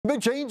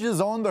Big changes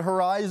on the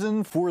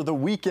horizon for the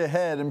week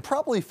ahead, and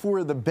probably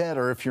for the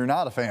better if you're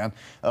not a fan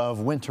of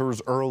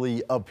winter's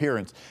early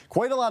appearance.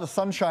 Quite a lot of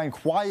sunshine,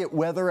 quiet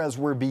weather as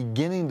we're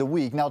beginning the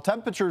week. Now,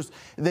 temperatures,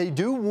 they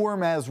do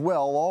warm as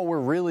well. All we're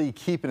really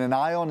keeping an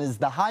eye on is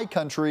the high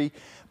country.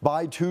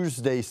 By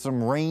Tuesday,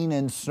 some rain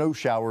and snow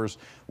showers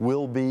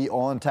will be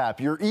on tap.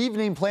 Your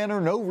evening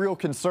planner, no real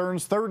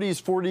concerns.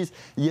 30s, 40s,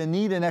 you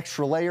need an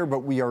extra layer, but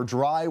we are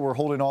dry. We're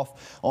holding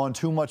off on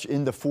too much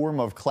in the form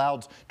of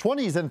clouds.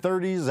 20s and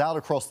 30s out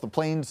across the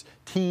plains,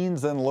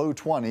 teens and low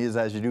 20s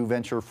as you do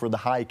venture for the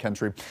high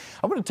country.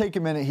 I'm going to take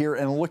a minute here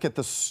and look at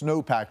the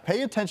snowpack.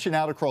 Pay attention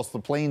out across the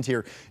plains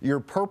here.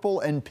 Your purple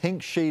and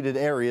pink shaded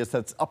areas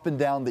that's up and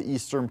down the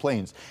eastern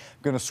plains.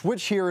 I'm going to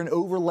switch here and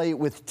overlay it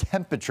with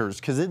temperatures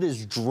because it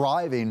is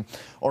driving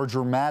our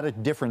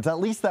dramatic difference, at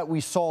least that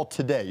we saw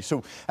today.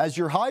 So as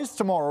your highs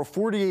tomorrow,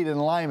 48 in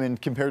Lyman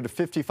compared to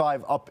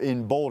 55 up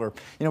in Boulder.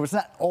 You know, it's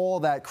not all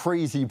that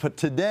crazy, but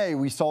today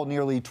we saw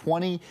nearly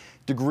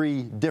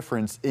 20-degree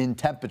difference in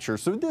temperature.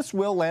 So this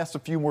will last a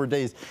few more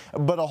days,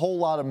 but a whole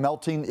lot of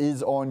melting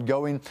is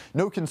ongoing.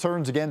 No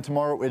concerns again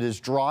tomorrow. It is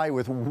dry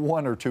with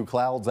 1 or 2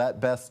 clouds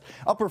at best.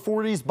 Upper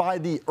 40s by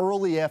the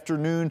early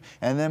afternoon,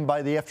 and then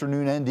by the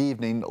afternoon and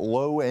evening,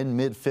 low and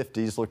mid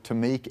 50s look to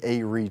make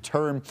a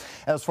return.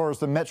 As far as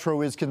the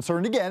metro is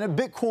concerned, again, a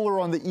bit cooler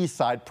on the east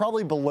side,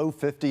 probably below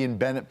 50 in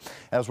Bennett,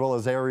 as well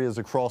as areas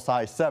across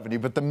I-70.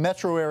 But the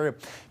metro area,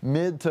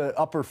 mid to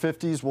upper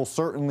 50s will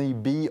certainly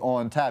be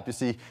on tap. You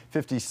see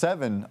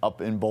 57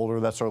 up in Boulder.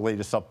 That's our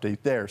latest update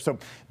there. So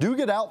do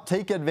get out,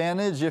 take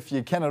advantage if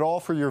you can at all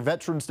for your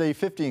Veterans Day.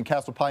 50 in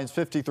Castle Pines,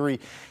 53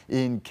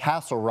 in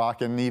Castle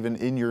Rock, and even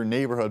in your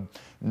neighborhood,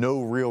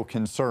 no real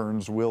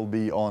concerns will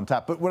be on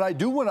tap. But what I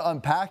do want to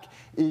unpack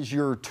is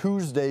your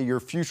Tuesday, your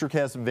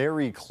futurecast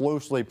very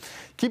closely.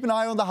 Keep an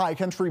eye on the high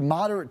country,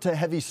 moderate to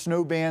heavy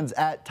snow bands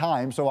at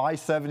times. So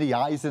I-70,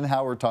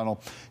 Eisenhower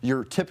Tunnel,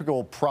 your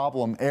typical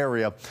problem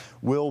area,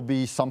 will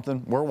be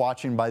something we're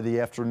watching by the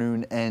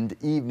afternoon and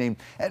evening.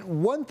 And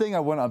one thing I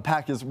want to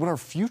unpack is when our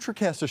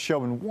futurecast is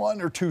showing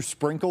 1 or 2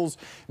 sprinkles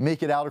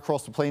make it out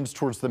across the plains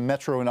towards the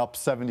metro and up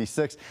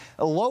 76.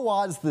 Low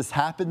odds this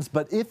happens,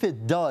 but if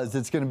it does,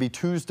 it's going to be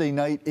Tuesday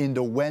night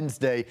into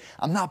Wednesday.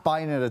 I'm not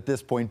buying it at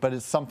this point, but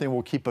it's something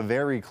we'll keep a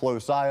very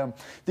close eye on.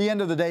 The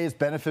end of the day is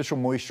beneficial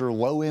moisture,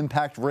 low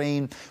impact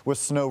rain with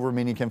snow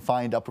remaining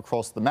confined up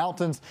across the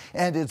mountains,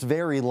 and it's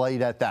very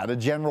light at that. A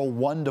general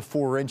 1 to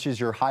 4 inches,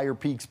 your higher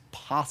peaks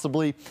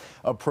possibly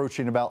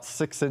approaching about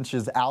 6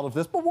 inches out of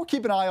this, but we'll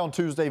keep an eye on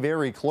Tuesday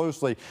very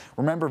closely.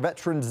 Remember,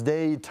 Veterans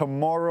Day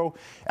tomorrow.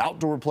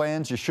 Outdoor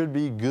plans, you should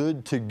be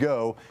good to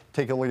go.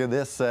 Take a look at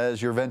this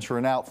as you're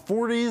venturing out.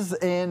 40s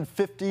and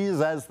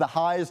 50s as the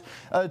highs.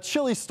 A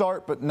chilly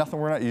start, but nothing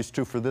we're not used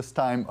to for this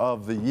time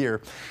of the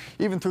year.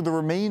 Even through the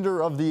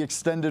remainder of the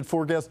extended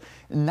forecast,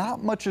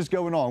 not much is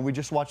going on. We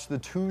just watched the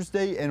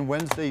Tuesday and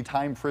Wednesday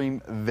time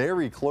frame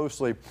very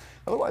closely.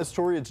 Otherwise,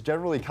 Tori, it's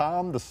generally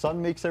calm. The sun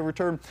makes a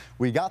return.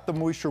 We got the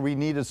moisture we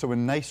needed, so a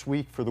nice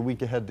week for the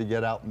week ahead to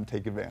get out and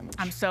take advantage.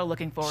 I'm so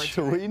looking forward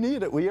to it. We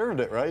need it. We earned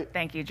it, right?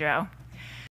 Thank you, Joe.